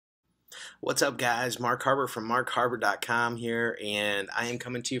What's up, guys? Mark Harbert from markharbert.com here, and I am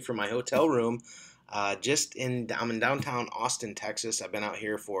coming to you from my hotel room. I'm in downtown Austin, Texas. I've been out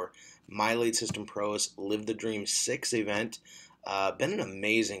here for My Lead System Pros Live the Dream 6 event. Been an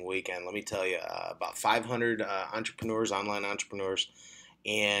amazing weekend, let me tell you. About 500 entrepreneurs, online entrepreneurs,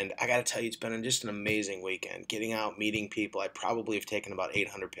 and I got to tell you, it's been just an amazing weekend. Getting out, meeting people. I probably have taken about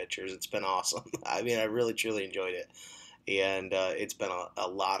 800 pictures. It's been awesome. I mean, I really, truly enjoyed it, and it's been a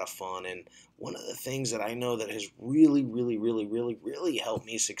lot of fun. And one of the things that I know that has really, really, really, really, really helped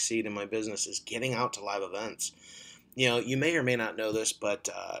me succeed in my business is getting out to live events. You know, you may or may not know this, but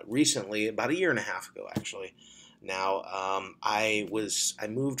recently, about a year and a half ago, actually, now I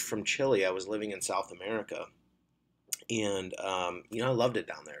moved from Chile. I was living in South America, and I loved it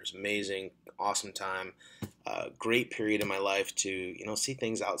down there. It was amazing, awesome time, great period in my life to see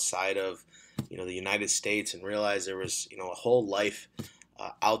things outside of the United States and realize there was a whole life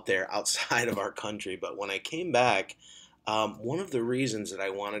out there outside of our country. But when I came back, one of the reasons that I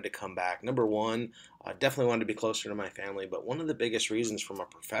wanted to come back, number one, I definitely wanted to be closer to my family, but one of the biggest reasons from a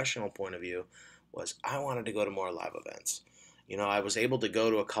professional point of view was I wanted to go to more live events. I was able to go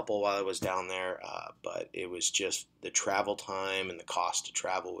to a couple while I was down there, but it was just the travel time and the cost to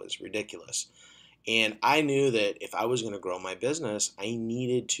travel was ridiculous. And I knew that if I was going to grow my business, I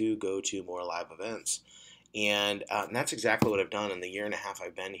needed to go to more live events. And that's exactly what I've done in the year and a half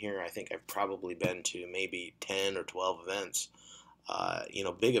I've been here. I think I've probably been to maybe 10 or 12 events,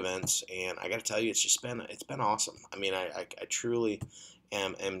 big events. And I got to tell you, it's been awesome. I mean, I truly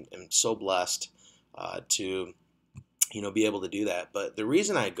am so blessed to be able to do that. But the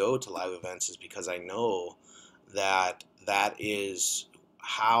reason I go to live events is because I know that is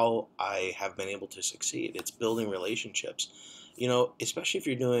how I have been able to succeed. It's building relationships. Especially if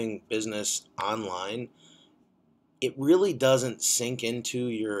you're doing business online, it really doesn't sink into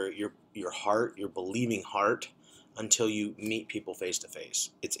your heart, your believing heart, until you meet people face to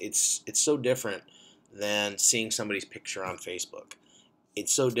face. It's so different than seeing somebody's picture on Facebook.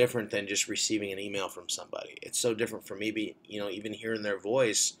 It's so different than just receiving an email from somebody. It's so different from maybe even hearing their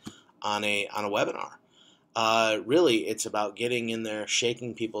voice on a webinar. Really, it's about getting in there,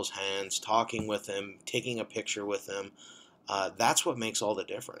 shaking people's hands, talking with them, taking a picture with them. That's what makes all the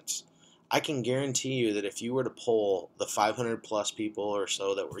difference. I can guarantee you that if you were to poll the 500 plus people or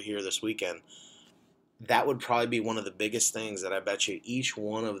so that were here this weekend, that would probably be one of the biggest things that I bet you each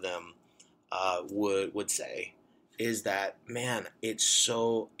one of them would say is that, man, it's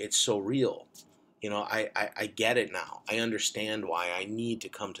so real. I get it now. I understand why I need to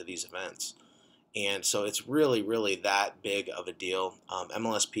come to these events. And so it's really, really that big of a deal.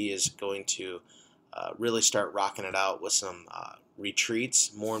 MLSP is going to really start rocking it out with some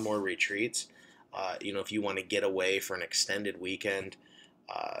retreats, more and more retreats. If you want to get away for an extended weekend,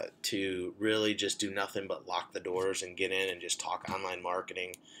 to really just do nothing but lock the doors and get in and just talk online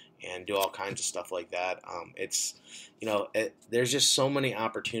marketing and do all kinds of stuff like that. There's just so many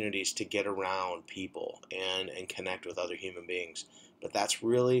opportunities to get around people and connect with other human beings. But that's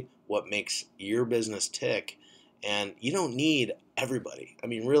really what makes your business tick. And you don't need everybody. I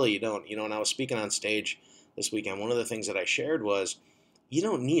mean, really, you don't. And I was speaking on stage this weekend. One of the things that I shared was you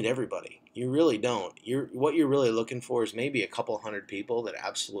don't need everybody. You really don't. What you're really looking for is maybe a couple hundred people that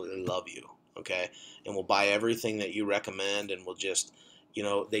absolutely love you, okay, and will buy everything that you recommend and will just,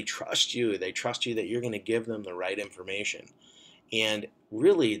 they trust you. They trust you that you're going to give them the right information. And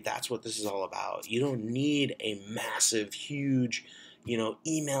really, that's what this is all about. You don't need a massive, huge,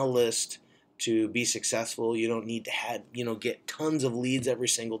 email list to be successful. You don't need to get tons of leads every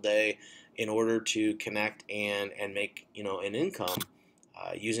single day in order to connect and make, an income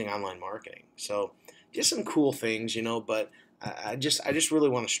using online marketing. So just some cool things, but I just really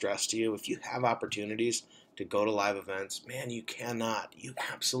want to stress to you, if you have opportunities to go to live events, man, you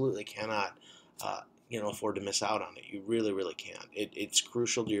absolutely cannot, afford to miss out on it. You really, really can't. It's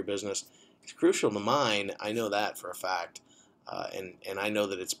crucial to your business. It's crucial to mine. I know that for a fact. And I know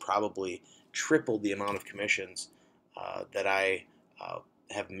that it's probably tripled the amount of commissions that I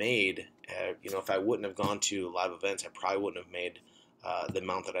have made. If I wouldn't have gone to live events, I probably wouldn't have made the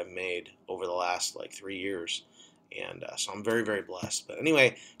amount that I've made over the last 3 years. And so I'm very, very blessed. But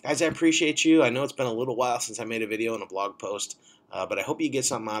anyway, guys, I appreciate you. I know it's been a little while since I made a video and a blog post, but I hope you get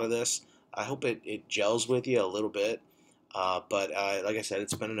something out of this. I hope it gels with you a little bit. But like I said,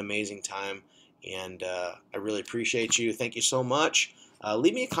 it's been an amazing time, and I really appreciate you. Thank you so much.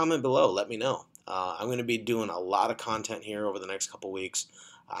 Leave me a comment below. Let me know. I'm going to be doing a lot of content here over the next couple weeks.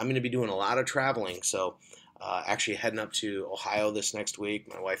 I'm going to be doing a lot of traveling, so actually heading up to Ohio this next week.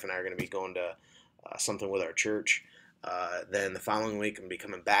 My wife and I are going to be going to something with our church. Then the following week, I'm going to be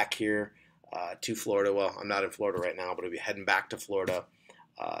coming back here to Florida. Well, I'm not in Florida right now, but I'll be heading back to Florida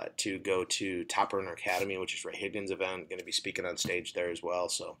to go to Top Earner Academy, which is Ray Higgins' event. Going to be speaking on stage there as well.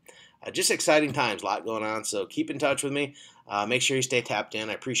 So just exciting times, a lot going on. So keep in touch with me. Make sure you stay tapped in.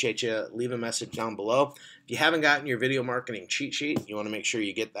 I appreciate you. Leave a message down below. If you haven't gotten your video marketing cheat sheet, you want to make sure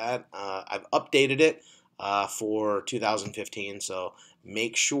you get that. I've updated it for 2015, so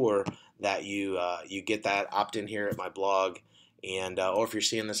make sure that you get that. Opt in here at my blog. And or if you're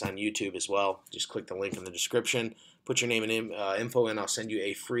seeing this on YouTube as well, just click the link in the description. Put your name and info in. I'll send you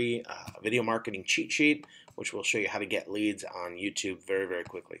a free video marketing cheat sheet, which will show you how to get leads on YouTube very, very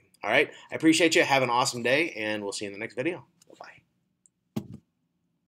quickly. All right. I appreciate you. Have an awesome day, and we'll see you in the next video. Bye-bye.